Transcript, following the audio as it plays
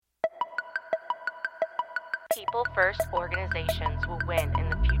People first organizations will win in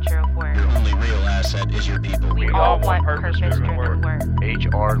the future of work. Your only real asset is your people. We all want purpose-driven work.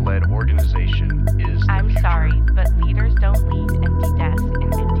 HR-led organization is the I'm future. sorry, but leaders don't lead empty desks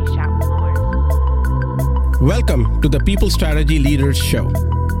and empty shop floors. Welcome to the People Strategy Leaders Show.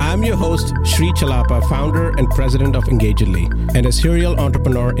 I'm your host, Sri Chalapa, founder and president of Engagedly, and a serial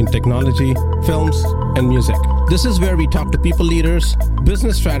entrepreneur in technology, films, and music. This is where we talk to people leaders,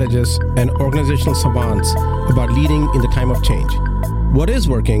 business strategists, and organizational savants about leading in the time of change. What is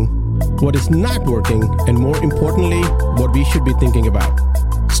working, what is not working, and more importantly, what we should be thinking about.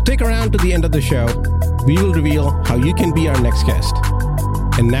 Stick around to the end of the show. We will reveal how you can be our next guest.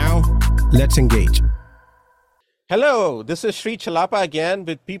 And now, let's engage. Hello, this is Sri Chalapa again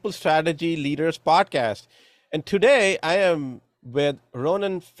with People Strategy Leaders Podcast. And today I am with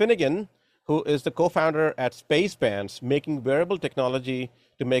Ronan Finnegan, who is the co-founder at SpaceBands, making wearable technology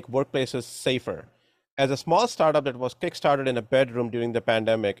to make workplaces safer. As a small startup that was kickstarted in a bedroom during the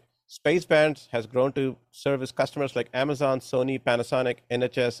pandemic, SpaceBands has grown to service customers like Amazon, Sony, Panasonic,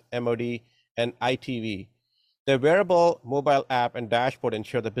 NHS, MOD, and ITV. Their wearable mobile app and dashboard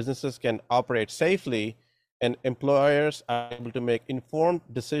ensure that businesses can operate safely and employers are able to make informed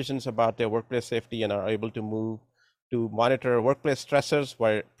decisions about their workplace safety and are able to move to monitor workplace stressors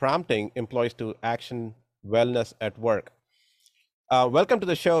while prompting employees to action wellness at work. Welcome to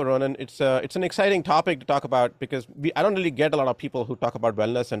the show, Ronan. It's an exciting topic to talk about because I don't really get a lot of people who talk about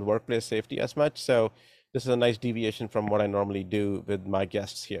wellness and workplace safety as much. So this is a nice deviation from what I normally do with my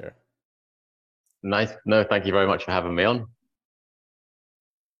guests here. Nice. No, thank you very much for having me on.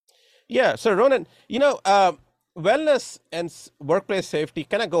 Yeah. So Ronan, wellness and workplace safety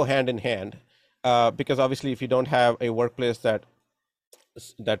kind of go hand in hand because obviously if you don't have a workplace that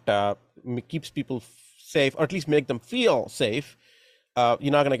keeps people safe, or at least make them feel safe,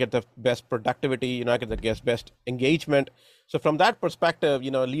 you're not going to get the best productivity. You're not going to get the best engagement. So from that perspective,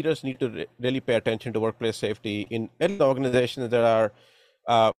 leaders need to really pay attention to workplace safety in any organizations that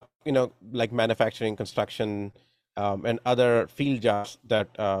are, like manufacturing, construction, and other field jobs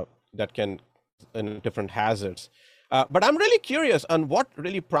that can different hazards. But I'm really curious on what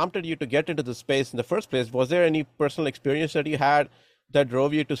really prompted you to get into the space in the first place. Was there any personal experience that you had that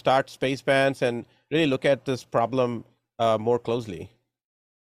drove you to start SpaceBands and really look at this problem more closely?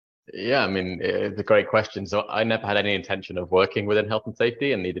 Yeah, I mean, it's a great question. So I never had any intention of working within health and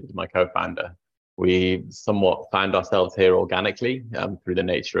safety, and neither did my co-founder. We somewhat found ourselves here organically through the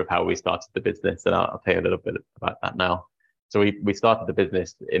nature of how we started the business, and I'll tell you a little bit about that now. So we started the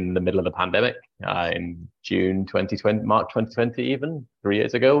business in the middle of the pandemic in June 2020, March 2020, even 3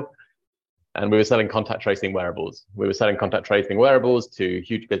 years ago. And we were selling contact tracing wearables. We were selling contact tracing wearables to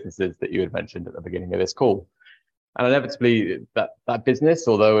huge businesses that you had mentioned at the beginning of this call. And inevitably, that business,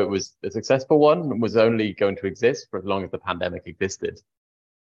 although it was a successful one, was only going to exist for as long as the pandemic existed.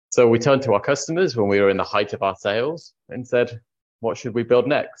 So we turned to our customers when we were in the height of our sales and said, what should we build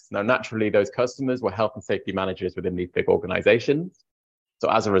next? Now, naturally, those customers were health and safety managers within these big organizations. So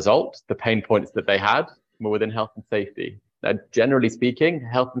as a result, the pain points that they had were within health and safety. Now, generally speaking,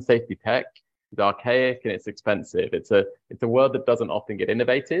 health and safety tech is archaic and it's expensive. It's a world that doesn't often get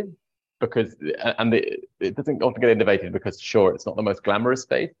innovated because, it doesn't often get innovated because, sure, it's not the most glamorous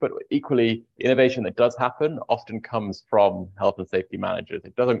space, but equally, innovation that does happen often comes from health and safety managers.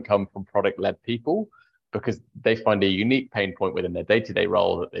 It doesn't come from product-led people, because they find a unique pain point within their day-to-day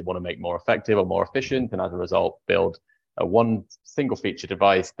role that they want to make more effective or more efficient, and as a result, build a one single feature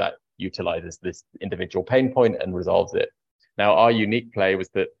device that utilizes this individual pain point and resolves it. Now, our unique play was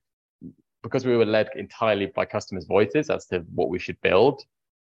that because we were led entirely by customers' voices as to what we should build,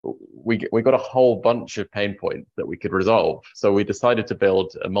 we got a whole bunch of pain points that we could resolve. So we decided to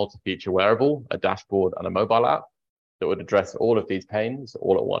build a multi-feature wearable, a dashboard, and a mobile app that would address all of these pains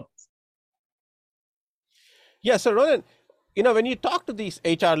all at once. Yeah, so Ronan, when you talk to these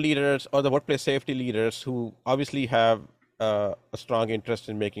HR leaders or the workplace safety leaders who obviously have a strong interest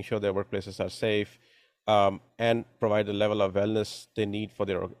in making sure their workplaces are safe and provide the level of wellness they need for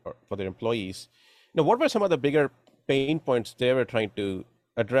their employees, what were some of the bigger pain points they were trying to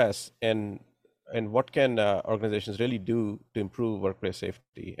address, and what can organizations really do to improve workplace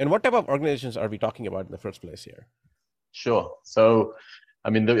safety? And what type of organizations are we talking about in the first place here? Sure. So I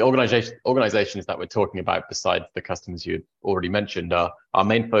mean, the organizations that we're talking about, besides the customers you already mentioned, our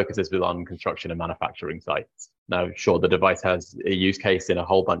main focus is on construction and manufacturing sites. Now, sure, the device has a use case in a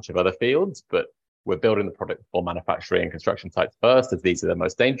whole bunch of other fields, but we're building the product for manufacturing and construction sites first, as these are the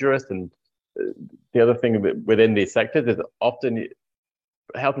most dangerous. And the other thing within these sectors is often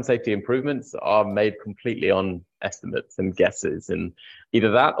health and safety improvements are made completely on estimates and guesses, and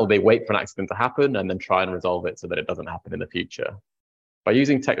either that or they wait for an accident to happen and then try and resolve it so that it doesn't happen in the future. By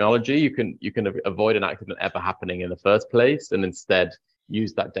using technology, you can avoid an accident ever happening in the first place, and instead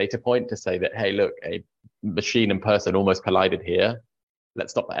use that data point to say that, hey, look, a machine and person almost collided here.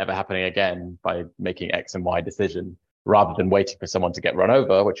 Let's stop that ever happening again by making X and Y decision, rather than waiting for someone to get run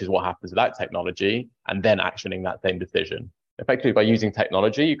over, which is what happens without technology, and then actioning that same decision. Effectively, by using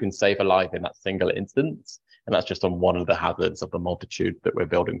technology, you can save a life in that single instance, and that's just on one of the hazards of the multitude that we're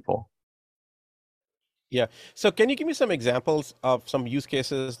building for. Yeah. So can you give me some examples of some use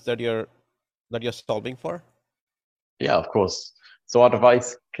cases that you're solving for? Yeah, of course. So our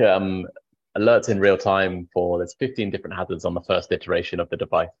device alerts in real time for, there's 15 different hazards on the first iteration of the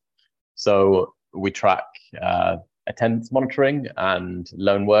device. So we track attendance monitoring and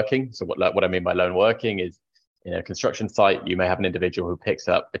lone working. So what I mean by lone working is, in a construction site, you may have an individual who picks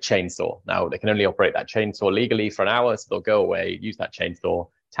up a chainsaw. Now, they can only operate that chainsaw legally for an hour, so they'll go away, use that chainsaw,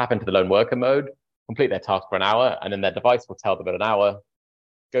 tap into the lone worker mode, complete their task for an hour, and then their device will tell them in an hour,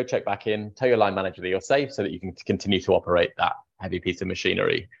 go check back in, tell your line manager that you're safe so that you can continue to operate that heavy piece of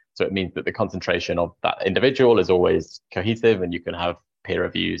machinery. So it means that the concentration of that individual is always cohesive, and you can have peer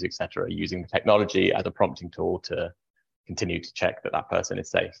reviews, etc., using the technology as a prompting tool to continue to check that that person is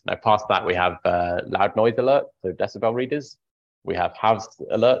safe. Now, past that, we have loud noise alert, so decibel readers. We have HAVS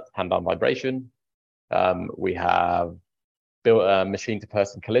alert, hand-arm vibration. We have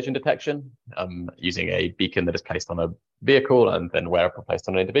machine-to-person collision detection using a beacon that is placed on a vehicle and then wearable placed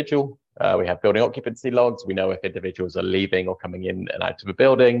on an individual. We have building occupancy logs. We know if individuals are leaving or coming in and out of a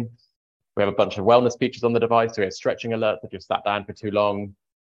building. We have a bunch of wellness features on the device. So we have stretching alerts if you've sat down for too long.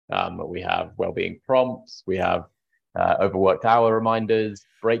 We have well-being prompts. We have overworked hour reminders,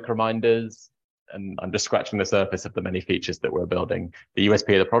 break reminders, and I'm just scratching the surface of the many features that we're building. The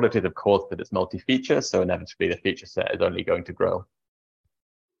USP of the product is, of course, that it's multi-feature, so inevitably the feature set is only going to grow.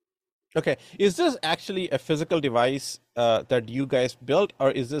 Okay, is this actually a physical device that you guys built,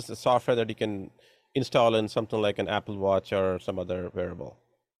 or is this a software that you can install in something like an Apple Watch or some other wearable?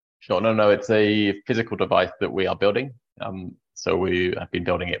 Sure, no, it's a physical device that we are building. So we have been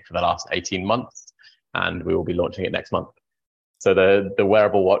building it for the last 18 months, and we will be launching it next month. So the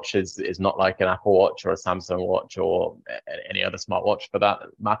wearable watch is not like an Apple Watch or a Samsung Watch or any other smartwatch for that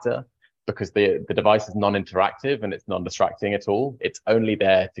matter, because the device is non-interactive and it's non-distracting at all. It's only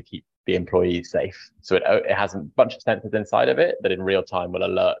there to keep the employee safe. So it has a bunch of sensors inside of it that in real time will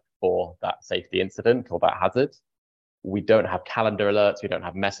alert for that safety incident or that hazard. We don't have calendar alerts, we don't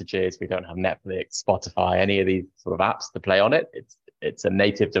have messages, we don't have Netflix, Spotify, any of these sort of apps to play on it. It's a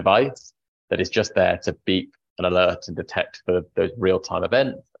native device that is just there to beep and alert and detect for those real-time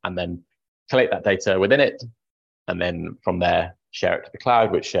events, and then collect that data within it, and then from there share it to the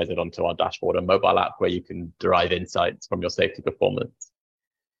cloud, which shares it onto our dashboard and mobile app, where you can derive insights from your safety performance.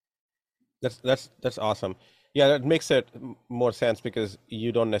 That's awesome. Yeah, that makes it more sense, because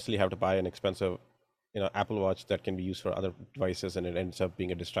you don't necessarily have to buy an expensive, Apple Watch that can be used for other devices, and it ends up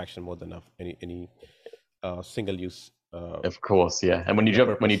being a distraction more than any single use. Of course, yeah. And when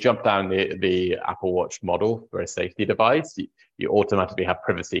you jump down the Apple Watch model for a safety device, you automatically have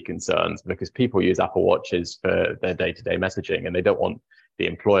privacy concerns, because people use Apple Watches for their day-to-day messaging, and they don't want the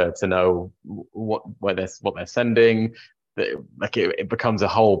employer to know what they're sending. It becomes a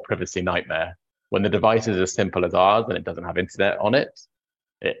whole privacy nightmare. When the device is as simple as ours and it doesn't have internet on it,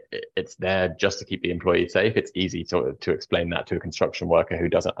 it's there just to keep the employee safe. It's easy to explain that to a construction worker who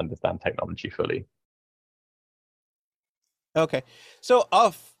doesn't understand technology fully. Okay, so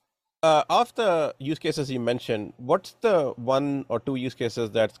of the use cases you mentioned, what's the one or two use cases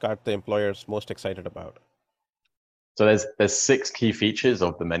that's got the employers most excited about? So there's 6 key features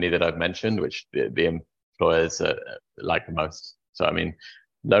of the many that I've mentioned, which the employers like the most. So I mean,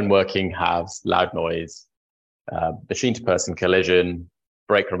 lone working, HAVS, loud noise, machine-to-person collision,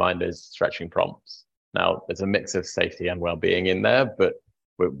 break reminders, stretching prompts. Now, there's a mix of safety and well-being in there, but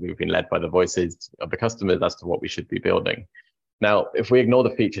we've been led by the voices of the customers as to what we should be building. Now, if we ignore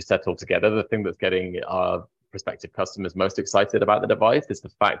the feature set altogether, the thing that's getting our prospective customers most excited about the device is the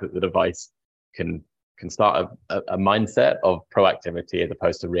fact that the device can start a mindset of proactivity as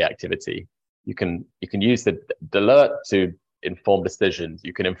opposed to reactivity. You can use the alert to inform decisions.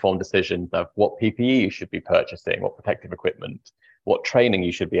 You can inform decisions of what PPE you should be purchasing, what protective equipment, what training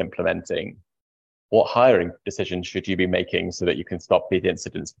you should be implementing, what hiring decisions should you be making so that you can stop these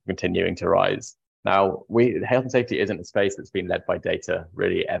incidents from continuing to rise. Now, health and safety isn't a space that's been led by data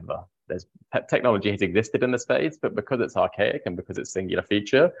really ever. Technology has existed in the space, but because it's archaic and because it's singular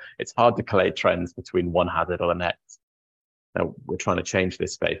feature, it's hard to collate trends between one hazard or the next. Now we're trying to change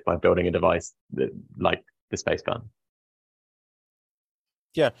this space by building a device like the SpaceBand.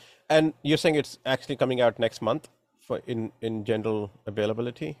 Yeah, and you're saying it's actually coming out next month for in general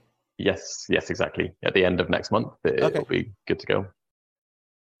availability? Yes, exactly. At the end of next month, it'll be good to go.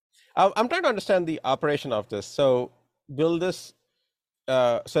 I'm trying to understand the operation of this. So will this,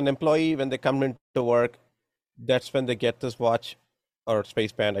 so an employee, when they come into work, that's when they get this watch or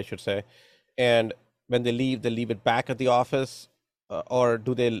SpaceBand, I should say. And when they leave it back at the office, or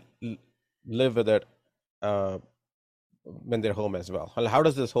do they live with it when they're home as well? How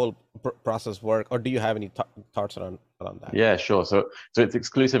does this whole process work? Or do you have any thoughts around that? Yeah, sure. So it's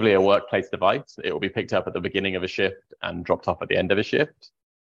exclusively a workplace device. It will be picked up at the beginning of a shift and dropped off at the end of a shift.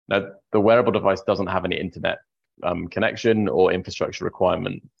 Now, the wearable device doesn't have any internet connection or infrastructure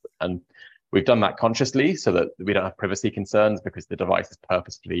requirements. And we've done that consciously so that we don't have privacy concerns, because the device is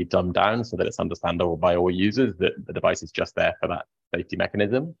purposefully dumbed down so that it's understandable by all users that the device is just there for that safety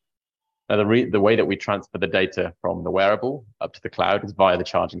mechanism. Now, the way that we transfer the data from the wearable up to the cloud is via the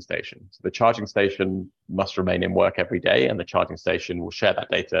charging station. So the charging station must remain in work every day, and the charging station will share that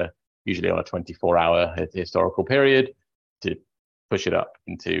data, usually on a 24-hour historical period, to push it up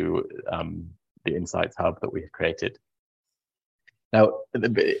into the Insights hub that we have created. Now, at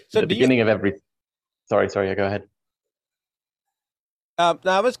the beginning of every... Sorry, go ahead. Now,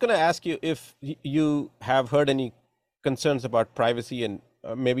 I was going to ask you if you have heard any concerns about privacy and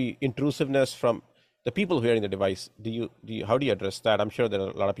maybe intrusiveness from the people who are in the device. How do you address that? I'm sure there are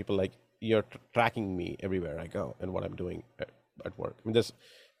a lot of people like, you're tracking me everywhere I go and what I'm doing at work. I mean, there's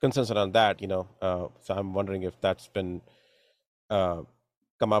concerns around that, so I'm wondering if that's been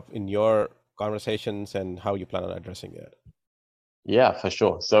come up in your conversations and how you plan on addressing it. Yeah, for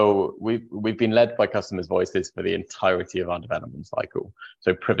sure. So we've been led by customers' voices for the entirety of our development cycle.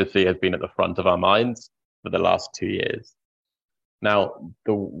 So privacy has been at the front of our minds for the last 2 years. Now,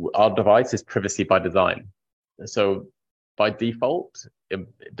 our device is privacy by design. So by default,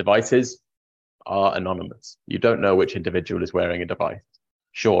 devices are anonymous. You don't know which individual is wearing a device.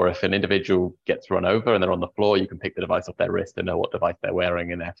 Sure, if an individual gets run over and they're on the floor, you can pick the device off their wrist and know what device they're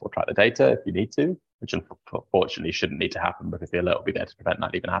wearing and therefore track the data if you need to, which unfortunately shouldn't need to happen because the alert will be there to prevent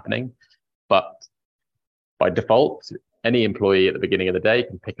that even happening. But by default, any employee at the beginning of the day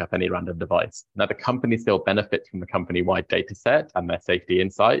can pick up any random device. Now, the company still benefits from the company-wide data set and their safety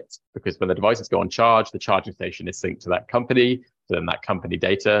insights, because when the devices go on charge, the charging station is synced to that company, so then that company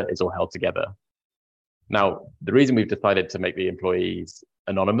data is all held together. Now, the reason we've decided to make the employees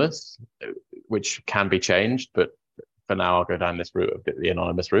anonymous, which can be changed, but for now I'll go down this route of the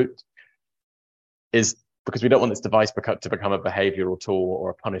anonymous route, is because we don't want this device to become a behavioral tool or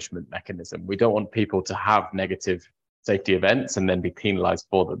a punishment mechanism. We don't want people to have negative safety events and then be penalized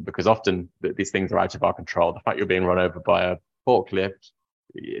for them, because often these things are out of our control. The fact you're being run over by a forklift,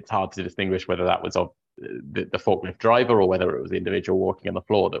 it's hard to distinguish whether that was of the forklift driver or whether it was the individual walking on the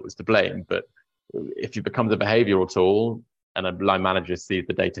floor that was to blame. But if it becomes a behavioral tool and a line manager sees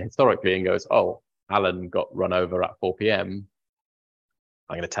the data historically and goes, oh, Alan got run over at 4 p.m.,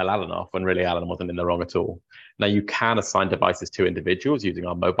 I'm going to tell Alan off, when really Alan wasn't in the wrong at all. Now, you can assign devices to individuals using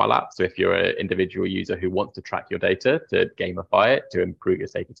our mobile app. So if you're an individual user who wants to track your data, to gamify it, to improve your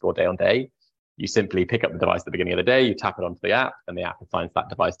safety score day on day, you simply pick up the device at the beginning of the day, you tap it onto the app, and the app assigns that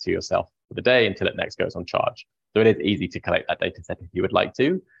device to yourself for the day until it next goes on charge. So it is easy to collect that data set if you would like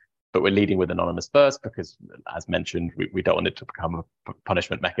to. But we're leading with anonymous first because, as mentioned, we don't want it to become a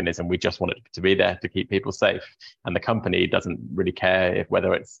punishment mechanism. We just want it to be there to keep people safe. And the company doesn't really care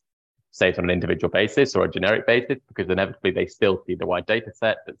whether it's safe on an individual basis or a generic basis, because inevitably they still see the wide data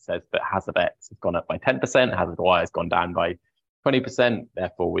set that says that hazard X has gone up by 10%, hazard Y has gone down by 20%.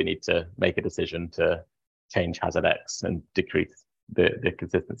 Therefore, we need to make a decision to change hazard X and decrease the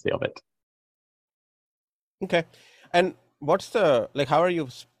consistency of it. Okay. And what's how are you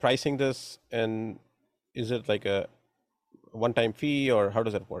pricing this? And is it like a one-time fee, or how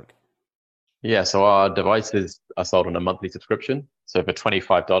does it work? Yeah, so our devices are sold on a monthly subscription. So for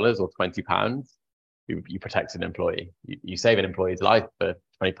 $25 or £20, you protect an employee. You save an employee's life for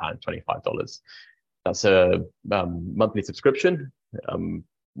 £20, $25. That's a monthly subscription,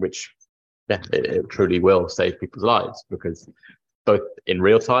 which it truly will save people's lives, because both in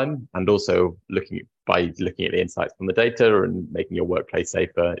real time and also looking at the insights from the data and making your workplace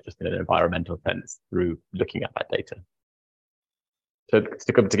safer, just in an environmental sense through looking at that data. So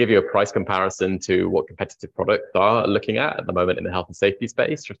to give you a price comparison to what competitive products are looking at the moment in the health and safety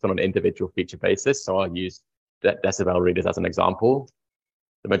space, just on an individual feature basis. So I'll use decibel readers as an example.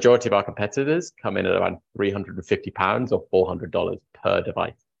 The majority of our competitors come in at around £350 or $400 per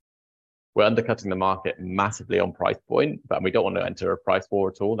device. we're undercutting the market massively on price point, but we don't want to enter a price war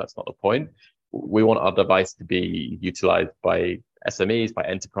at all. That's not the point. We want our device to be utilized by SMEs, by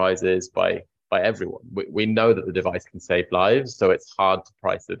enterprises, by everyone. We know that the device can save lives, so it's hard to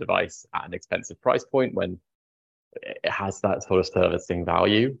price the device at an expensive price point when it has that sort of servicing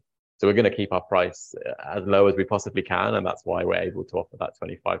value. So we're going to keep our price as low as we possibly can, and that's why we're able to offer that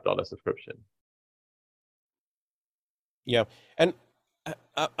 $25 subscription. Yeah, and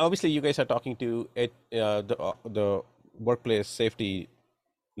obviously you guys are talking to the workplace safety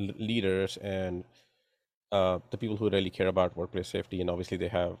leaders and the people who really care about workplace safety, and obviously they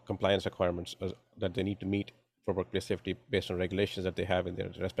have compliance requirements that they need to meet for workplace safety based on regulations that they have in their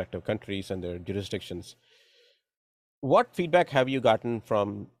respective countries and their jurisdictions. What feedback have you gotten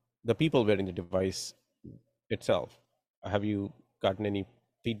from the people wearing the device itself? Have you gotten any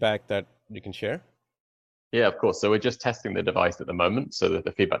feedback that you can share? Yeah, of course. So we're just testing the device at the moment. So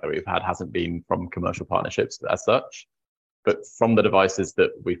the feedback that we've had hasn't been from commercial partnerships as such, but from the devices that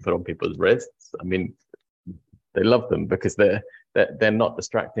we put on people's wrists. I mean, they love them because they're not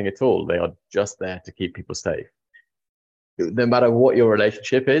distracting at all. They are just there to keep people safe. No matter what your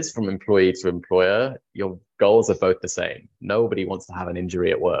relationship is, from employee to employer, your goals are both the same. Nobody wants to have an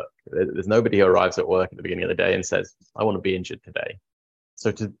injury at work. There's nobody who arrives at work at the beginning of the day and says, I want to be injured today.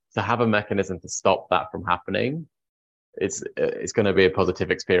 So to have a mechanism to stop that from happening, it's going to be a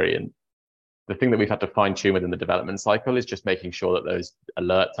positive experience. The thing that we've had to fine tune within the development cycle is just making sure that those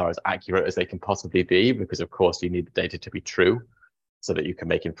alerts are as accurate as they can possibly be, because of course you need the data to be true so that you can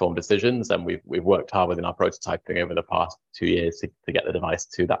make informed decisions. And we've worked hard within our prototyping over the past 2 years to get the device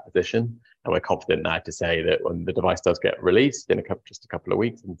to that position. And we're confident now to say that when the device does get released in just a couple of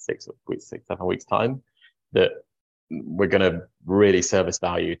weeks, in 7 weeks time, that we're going to really service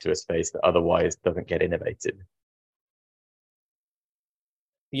value to a space that otherwise doesn't get innovated.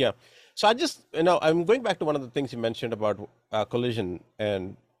 Yeah. So I'm going back to one of the things you mentioned about collision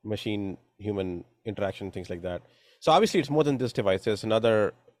and machine-human interaction, things like that. So obviously it's more than this device. There's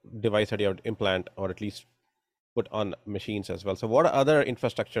another device that you have to implant or at least put on machines as well. So what other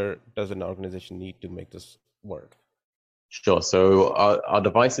infrastructure does an organization need to make this work? Sure. So our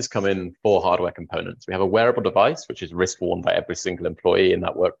devices come in 4 hardware components. We have a wearable device, which is wrist worn by every single employee in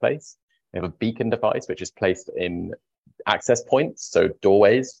that workplace. We have a beacon device, which is placed in access points, so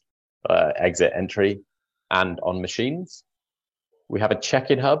doorways, exit, entry, and on machines. We have a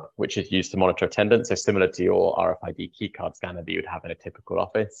check-in hub, which is used to monitor attendance. So similar to your RFID key card scanner that you would have in a typical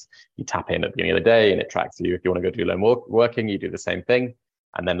office. You tap in at the beginning of the day and it tracks you. If you want to go do lone working, you do the same thing.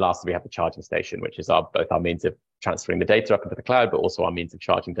 And then lastly, we have the charging station, which is both our means of transferring the data up into the cloud, but also our means of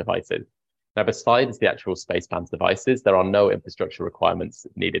charging devices. Now, besides the actual SpaceBands devices, there are no infrastructure requirements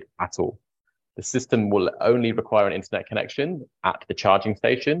needed at all. The system will only require an internet connection at the charging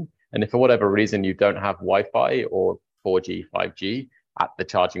station. And if for whatever reason you don't have Wi-Fi or 4G, 5G at the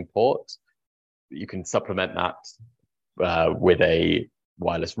charging port, you can supplement that with a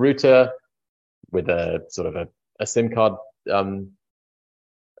wireless router, with a sort of a SIM card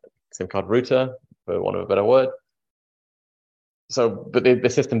router, for want of a better word. So, but the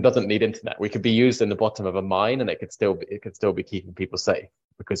system doesn't need internet. We could be used in the bottom of a mine, and it could still be keeping people safe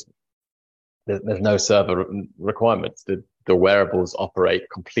because there's no server requirements. The wearables operate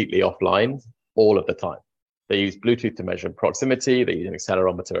completely offline all of the time. They use Bluetooth to measure proximity. They use an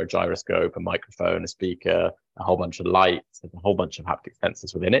accelerometer, a gyroscope, a microphone, a speaker, a whole bunch of lights, a whole bunch of haptic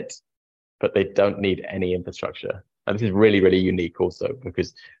sensors within it, but they don't need any infrastructure. And this is really, really unique also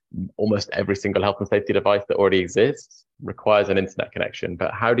because almost every single health and safety device that already exists requires an internet connection.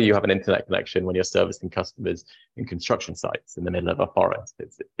 But how do you have an internet connection when you're servicing customers in construction sites in the middle of a forest?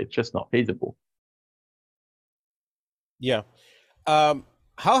 It's just not feasible. Yeah. How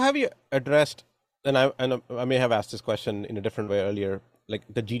have you addressed, and I may have asked this question in a different way earlier, like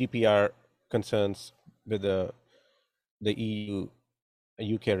the GDPR concerns with the EU,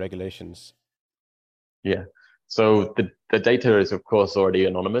 UK regulations? Yeah. So the data is of course already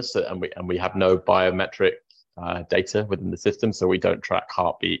anonymous, and we have no biometric data within the system. So we don't track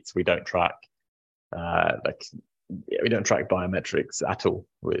heartbeats. We don't track we don't track biometrics at all.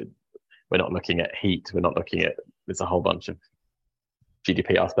 We're not looking at heat. We're not looking at. There's a whole bunch of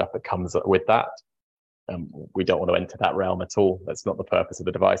GDPR stuff that comes with that. We don't want to enter that realm at all. That's not the purpose of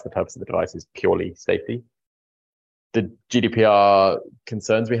the device. The purpose of the device is purely safety. The GDPR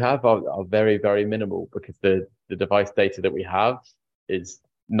concerns we have are very, very minimal because the device data that we have is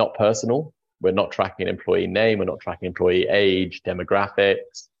not personal. We're not tracking an employee name. We're not tracking employee age,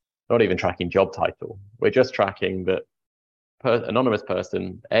 demographics, not even tracking job title. We're just tracking that anonymous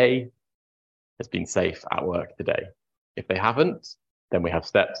person A has been safe at work today. If they haven't, then we have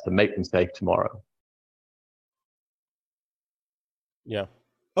steps to make them safe tomorrow. Yeah.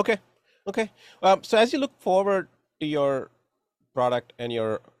 Okay. So as you look forward to your product and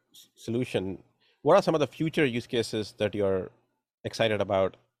your solution, what are some of the future use cases that you're excited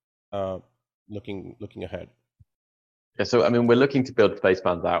about looking ahead? Yeah, so we're looking to build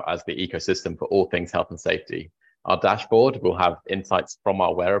SpaceBands out as the ecosystem for all things health and safety. Our dashboard will have insights from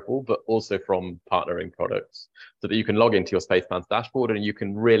our wearable, but also from partnering products, so that you can log into your SpaceBands dashboard and you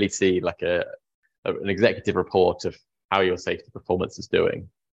can really see like an executive report of how your safety performance is doing.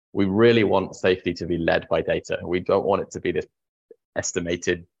 We really want safety to be led by data. We don't want it to be this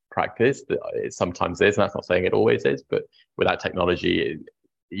estimated practice that it sometimes is, and that's not saying it always is, but without technology,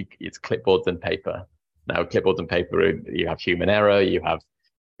 it's clipboards and paper. Now, clipboards and paper, you have human error, you have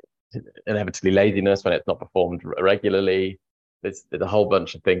inevitably laziness when it's not performed regularly. There's a whole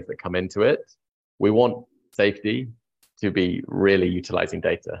bunch of things that come into it. We want safety to be really utilizing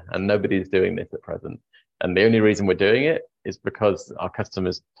data, and nobody's doing this at present. And the only reason we're doing it is because our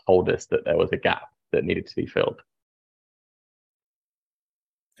customers told us that there was a gap that needed to be filled.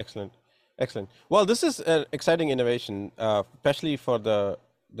 Excellent. Well, this is an exciting innovation, especially for the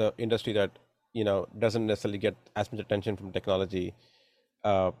industry that doesn't necessarily get as much attention from technology.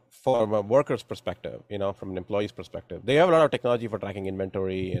 From a worker's perspective, from an employee's perspective, they have a lot of technology for tracking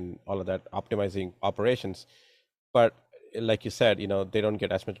inventory and all of that, optimizing operations. But like you said, they don't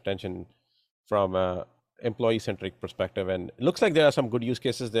get as much attention from a employee-centric perspective. And it looks like there are some good use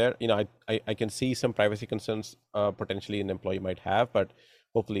cases there. I can see some privacy concerns potentially an employee might have, but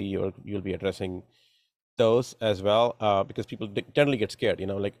hopefully you'll be addressing those as well, because people generally get scared,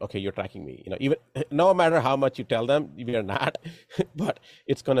 like, okay, you're tracking me, even no matter how much you tell them, we are not, but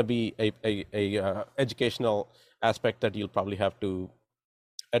it's going to be a educational aspect that you'll probably have to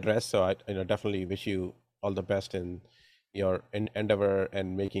address. So I definitely wish you all the best in your endeavor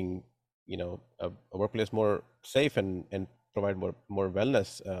and making, a workplace more safe and provide more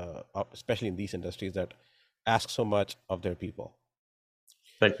wellness, especially in these industries that ask so much of their people.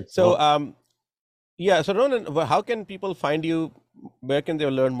 Thank you. So, so Ronan, how can people find you? Where can they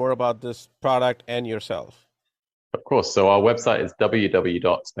learn more about this product and yourself? Of course. So our website is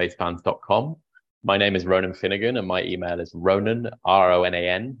www.spacebands.com. My name is Ronan Finnegan, and my email is Ronan,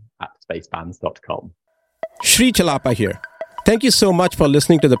 RONAN, @spacebands.com. Sri Chalapa here. Thank you so much for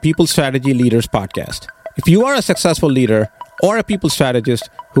listening to the People Strategy Leaders podcast. If you are a successful leader or a people strategist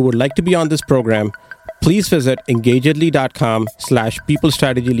who would like to be on this program, please visit engagedly.com/People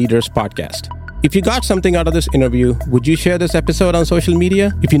Strategy Leaders podcast. If you got something out of this interview, would you share this episode on social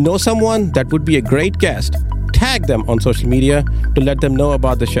media? If you know someone that would be a great guest, tag them on social media to let them know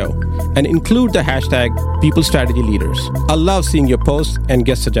about the show and include the hashtag People Strategy Leaders. I love seeing your posts and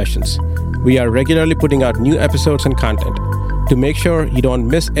guest suggestions. We are regularly putting out new episodes and content. To make sure you don't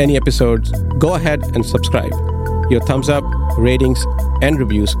miss any episodes, go ahead and subscribe. Your thumbs up, ratings, and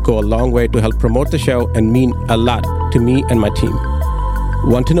reviews go a long way to help promote the show and mean a lot to me and my team.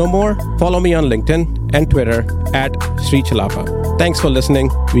 Want to know more? Follow me on LinkedIn and Twitter @Sri Chalapa. Thanks for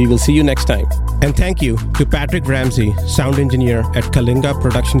listening. We will see you next time. And thank you to Patrick Ramsey, sound engineer at Kalinga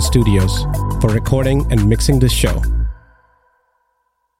Production Studios, for recording and mixing this show.